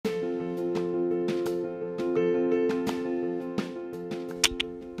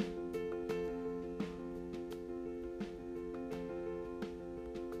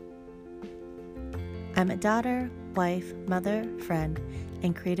I'm a daughter, wife, mother, friend,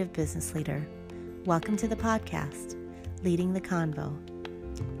 and creative business leader. Welcome to the podcast, Leading the Convo.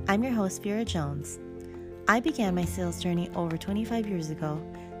 I'm your host, Vera Jones. I began my sales journey over 25 years ago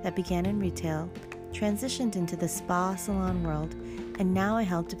that began in retail, transitioned into the spa salon world, and now I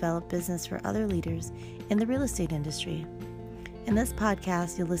help develop business for other leaders in the real estate industry. In this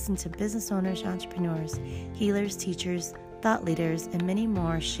podcast, you'll listen to business owners, entrepreneurs, healers, teachers, thought leaders, and many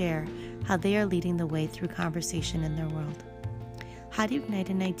more share how they are leading the way through conversation in their world. How do you ignite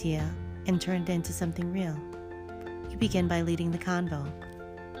an idea and turn it into something real? You begin by leading the convo.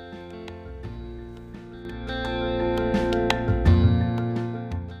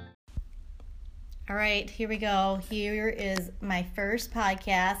 All right, here we go. Here is my first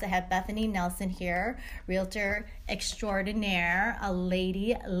podcast. I have Bethany Nelson here, realtor extraordinaire, a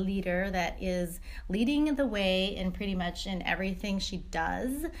lady leader that is leading the way in pretty much in everything she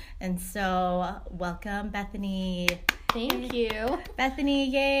does. And so, welcome, Bethany. Thank you. Bethany,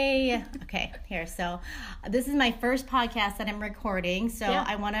 yay. Okay, here. So, this is my first podcast that I'm recording. So, Yeah.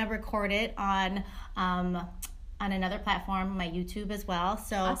 I want to record it on another platform, my YouTube as well.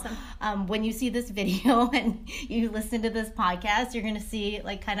 So Awesome. When you see this video and you listen to this podcast, you're going to see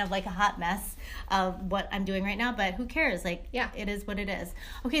kind of a hot mess of what I'm doing right now, but who cares? It is what it is.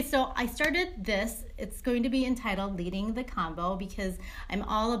 Okay, so I started this. It's going to be entitled Leading the Convo because I'm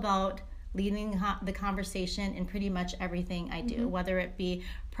all about leading the conversation in pretty much everything I do, whether it be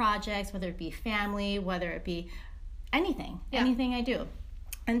projects, whether it be family, whether it be anything I do.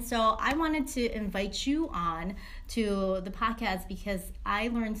 And so I wanted to invite you on to the podcast because I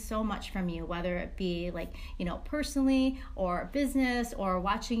learned so much from you, whether it be personally or business or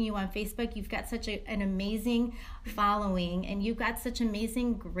watching you on Facebook. You've got such an amazing following and you've got such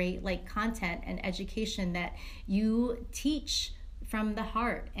amazing, great content and education that you teach from the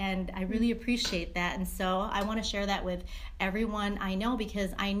heart, and I really appreciate that. And so I want to share that with everyone I know because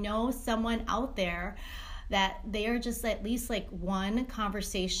I know someone out there that they are just at least one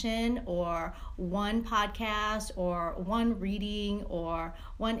conversation or one podcast or one reading or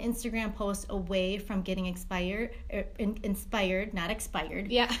one Instagram post away from getting inspired,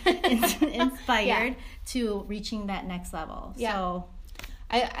 to reaching that next level. Yeah. So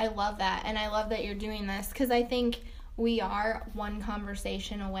I love that. And I love that you're doing this because I think we are one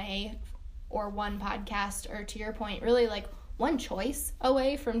conversation away or one podcast or, to your point, really one choice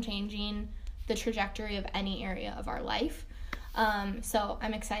away from changing the trajectory of any area of our life. So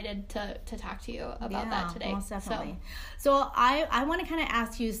I'm excited to talk to you about that today. Most definitely. So I want to kind of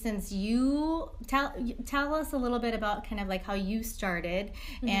ask you, since you tell us a little bit about kind of how you started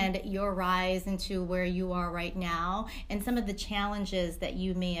and your rise into where you are right now and some of the challenges that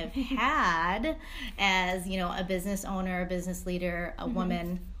you may have had as, a business owner, a business leader, a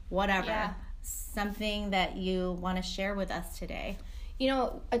woman, whatever. Yeah. Something that you want to share with us today.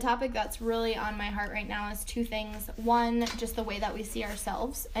 A topic that's really on my heart right now is two things. One, just the way that we see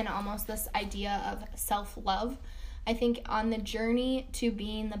ourselves and almost this idea of self-love. I think on the journey to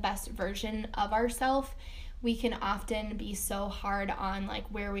being the best version of ourselves, we can often be so hard on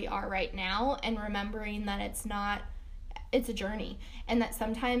where we are right now and remembering that it's a journey, and that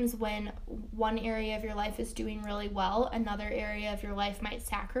sometimes when one area of your life is doing really well, another area of your life might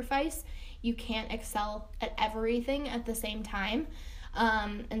sacrifice. You can't excel at everything at the same time.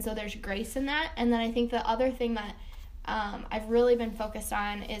 And so there's grace in that. And then I think the other thing that I've really been focused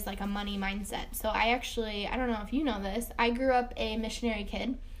on is a money mindset. So I don't know if you know this, I grew up a missionary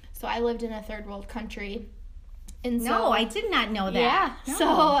kid. So I lived in a third world country. And No, I did not know that. Yeah.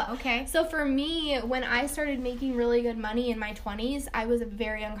 No. Okay. So for me, when I started making really good money in my 20s, I was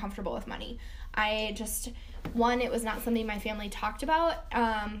very uncomfortable with money. It was not something my family talked about.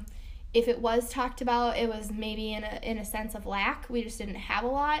 If it was talked about, it was maybe in a sense of lack. We just didn't have a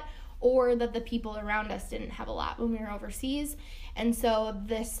lot, or that the people around us didn't have a lot when we were overseas. And so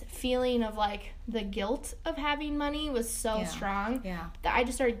this feeling of the guilt of having money was so strong that I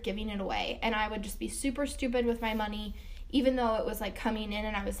just started giving it away. And I would just be super stupid with my money, even though it was coming in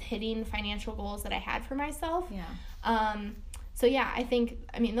and I was hitting financial goals that I had for myself. So I think,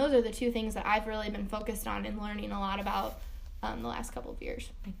 those are the two things that I've really been focused on and learning a lot about the last couple of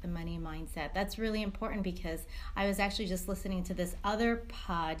years. The money mindset. That's really important because I was actually just listening to this other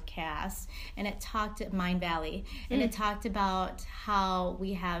podcast and it talked at Mind Valley and it talked about how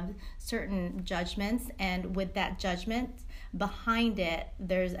we have certain judgments, and with that judgment behind it,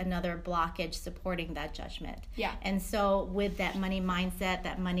 there's another blockage supporting that judgment. Yeah. And so with that money mindset,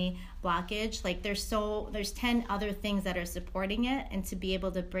 that money blockage, there's 10 other things that are supporting it, and to be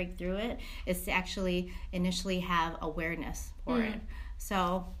able to break through it is to actually initially have awareness for it.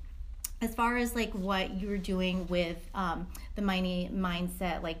 So as far as like what you were doing with the Money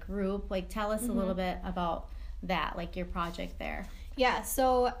Mindset like group, like tell us a little bit about that, like your project there. Yeah,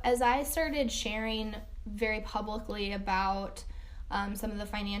 so as I started sharing very publicly about some of the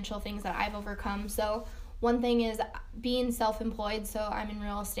financial things that I've overcome, so one thing is being self-employed, so I'm in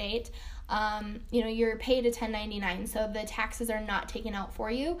real estate. You're paid a 1099, so the taxes are not taken out for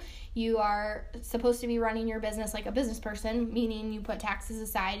you. You are supposed to be running your business like a business person, meaning you put taxes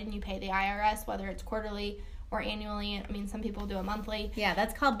aside and you pay the IRS, whether it's quarterly or annually. I mean, some people do it monthly. Yeah,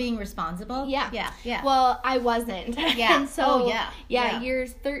 that's called being responsible. Yeah. Well, I wasn't. Yeah. And so, yeah,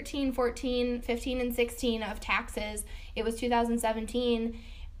 years 13, 14, 15, and 16 of taxes, it was 2017,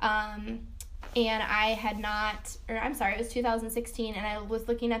 and I had not, it was 2016, and I was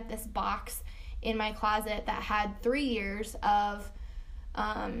looking at this box in my closet that had 3 years of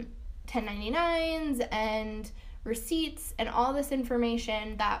 1099s and receipts and all this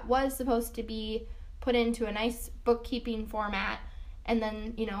information that was supposed to be put into a nice bookkeeping format, and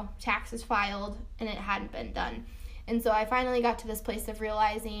then, taxes filed, and it hadn't been done. And so I finally got to this place of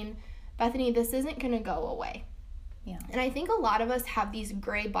realizing, Bethany, this isn't going to go away. Yeah. And I think a lot of us have these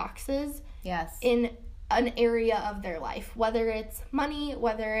gray boxes yes. in an area of their life, whether it's money,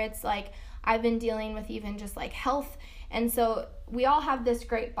 whether it's like I've been dealing with even just like health. And so we all have this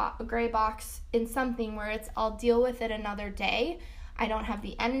gray box in something where it's I'll deal with it another day. I don't have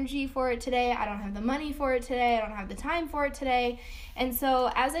the energy for it today. I don't have the money for it today. I don't have the time for it today. And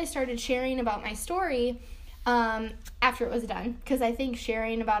so as I started sharing about my story, after it was done, because I think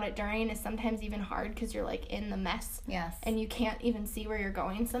sharing about it during is sometimes even hard because you're like in the mess. Yes. And you can't even see where you're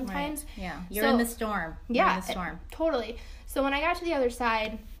going sometimes. Right. Yeah. You're in the storm. Yeah. In the storm. Totally. So when I got to the other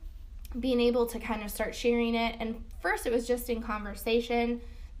side, being able to kind of start sharing it, and first it was just in conversation,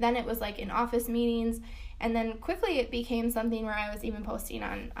 then it was like in office meetings, and then quickly it became something where I was even posting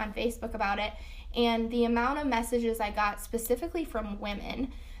on Facebook about it. And the amount of messages I got specifically from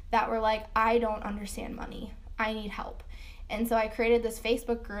women that were like, I don't understand money. I need help. And so I created this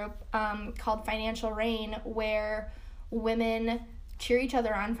Facebook group called Financial Rain, where women cheer each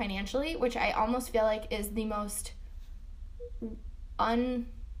other on financially, which I almost feel like is the most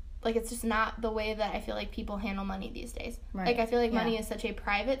it's just not the way that I feel like people handle money these days. Right. Like I feel like money is such a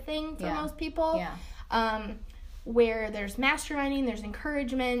private thing for most people. Yeah. Where there's masterminding, there's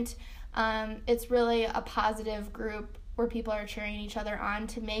encouragement. It's really a positive group where people are cheering each other on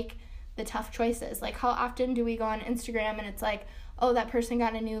to make the tough choices. Like how often do we go on Instagram and it's like, oh, that person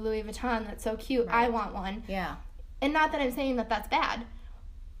got a new Louis Vuitton, that's so cute, right. I want one. Yeah. And not that I'm saying that that's bad,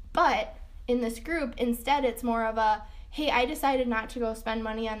 but in this group, instead it's more of a, hey, I decided not to go spend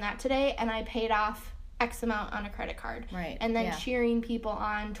money on that today, and I paid off X amount on a credit card. Right. And then cheering people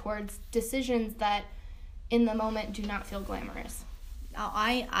on towards decisions that in the moment do not feel glamorous.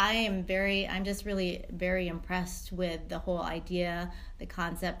 I'm just really very impressed with the whole idea, the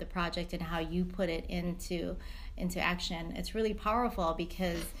concept, the project, and how you put it into action. It's really powerful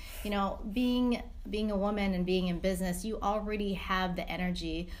because, being a woman and being in business, you already have the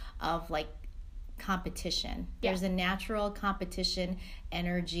energy of like competition. There's a natural competition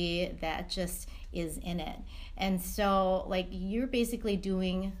energy that just is in it. And so like you're basically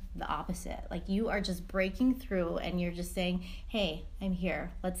doing the opposite. Like you are just breaking through and you're just saying, hey, I'm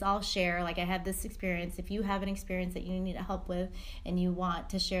here. Let's all share. Like I had this experience. If you have an experience that you need help with and you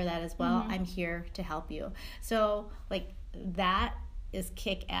want to share that as well, I'm here to help you. So like that is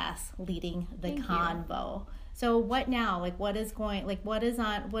kick-ass leading the convo. So what now? Like what is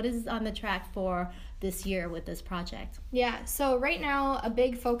on the track for this year with this project? Yeah, so right now a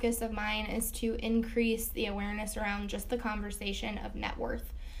big focus of mine is to increase the awareness around just the conversation of net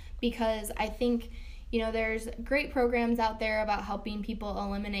worth, because I think, there's great programs out there about helping people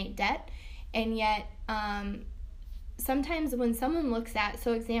eliminate debt, and yet sometimes when someone looks at,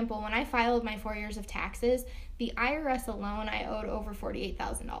 so example, when I filed my 4 years of taxes, the IRS alone, I owed over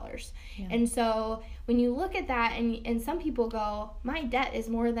 $48,000. Yeah. And so when you look at that and some people go, my debt is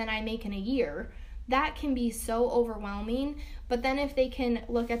more than I make in a year, that can be so overwhelming. But then if they can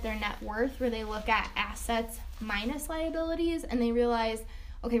look at their net worth, where they look at assets minus liabilities, and they realize,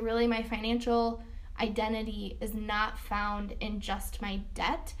 okay, really my financial identity is not found in just my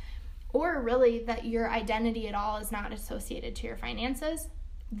debt, or really that your identity at all is not associated to your finances,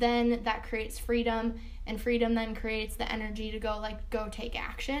 then that creates freedom, and freedom then creates the energy to go take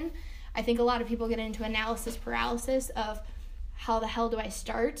action. I think a lot of people get into analysis paralysis of how the hell do I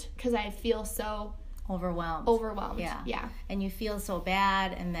start, because I feel so overwhelmed. Yeah. And you feel so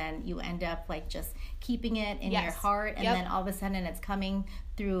bad, and then you end up like just keeping it in your heart, and then all of a sudden it's coming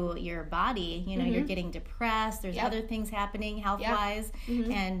through your body. You know, you're getting depressed. There's other things happening health-wise,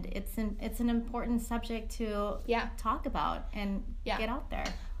 and it's an important subject to talk about and get out there.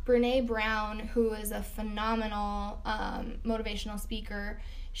 Brene Brown, who is a phenomenal motivational speaker,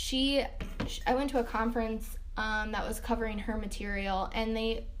 I went to a conference that was covering her material, and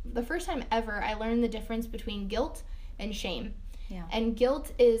the first time ever I learned the difference between guilt and shame. Yeah. And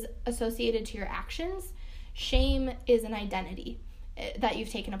guilt is associated to your actions. Shame is an identity that you've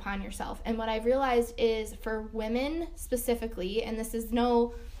taken upon yourself. And what I've realized is for women specifically, and this is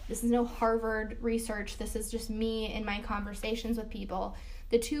no Harvard research, this is just me in my conversations with people,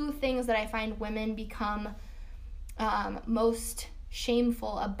 the two things that I find women become most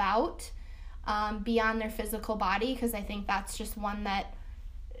shameful about beyond their physical body, because I think that's just one that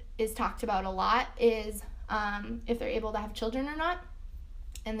is talked about a lot, is if they're able to have children or not,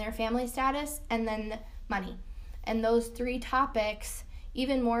 and their family status, and then money. And those three topics,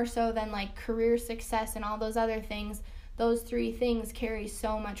 even more so than like career success and all those other things, those three things carry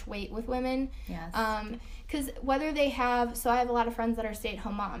so much weight with women. Yes. Because whether they have, so I have a lot of friends that are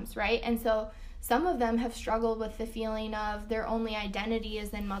stay-at-home moms, right? And so some of them have struggled with the feeling of their only identity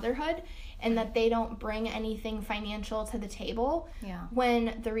is in motherhood, and that they don't bring anything financial to the table. Yeah.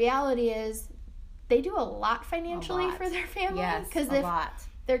 When the reality is they do a lot financially for their family. Yes, a lot.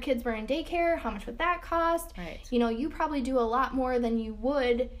 Their kids were in daycare, how much would that cost? Right. You know, you probably do a lot more than you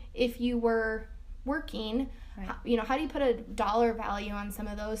would if you were working. Right. You know, how do you put a dollar value on some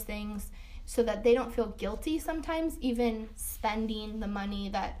of those things so that they don't feel guilty sometimes even spending the money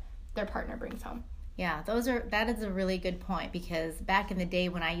that their partner brings home? Yeah, that is a really good point, because back in the day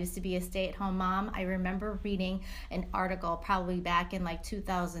when I used to be a stay-at-home mom, I remember reading an article probably back in like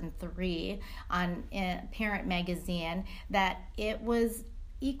 2003 on Parent Magazine that it was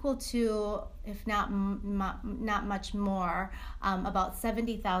equal to, if not much more, about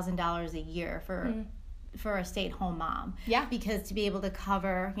 $70,000 a year for a stay-at-home mom. Yeah. Because to be able to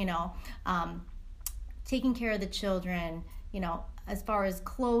cover, taking care of the children, as far as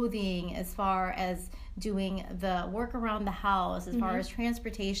clothing, as far as doing the work around the house, as far as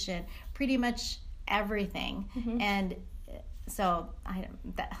transportation, pretty much everything. And so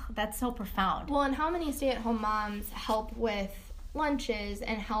that's so profound. Well, and how many stay-at-home moms help with lunches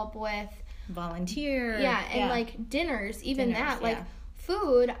and help with volunteer? Yeah, and like dinners, that, like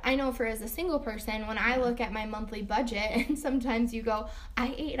food. I know as a single person, when I look at my monthly budget, and sometimes you go,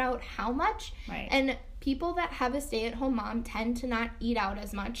 I ate out how much? Right. And people that have a stay-at-home mom tend to not eat out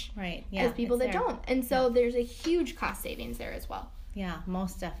as much as people that don't. And so there's a huge cost savings there as well. Yeah,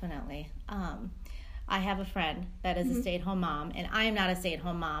 most definitely. I have a friend that is a stay-at-home mom, and I am not a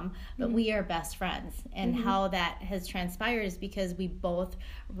stay-at-home mom, but we are best friends. And how that has transpired is because we both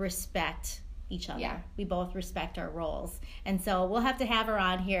respect each other. Yeah. We both respect our roles. And so we'll have to have her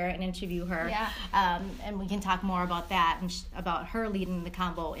on here and interview her. Yeah. And we can talk more about that and about her leading the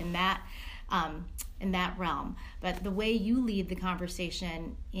convo in that realm. But the way you lead the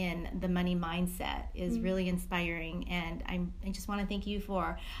conversation in the money mindset is really inspiring, and I just want to thank you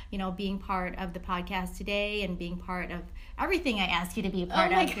for being part of the podcast today and being part of everything I ask you to be a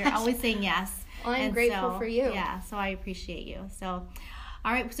part of. You're always saying yes. Well, I'm grateful for you. Yeah, so I appreciate you. So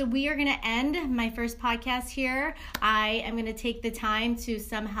all right, so we are going to end my first podcast here. I am going to take the time to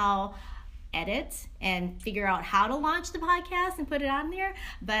somehow edit and figure out how to launch the podcast and put it on there,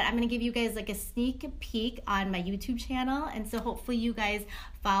 but I'm going to give you guys like a sneak peek on my YouTube channel, and so hopefully you guys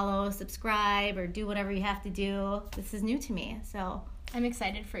follow, subscribe, or do whatever you have to do. This is new to me, so I'm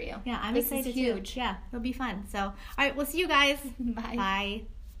excited for you. Yeah, I'm excited too. This is huge. Yeah, it'll be fun. So all right, we'll see you guys. Bye. Bye.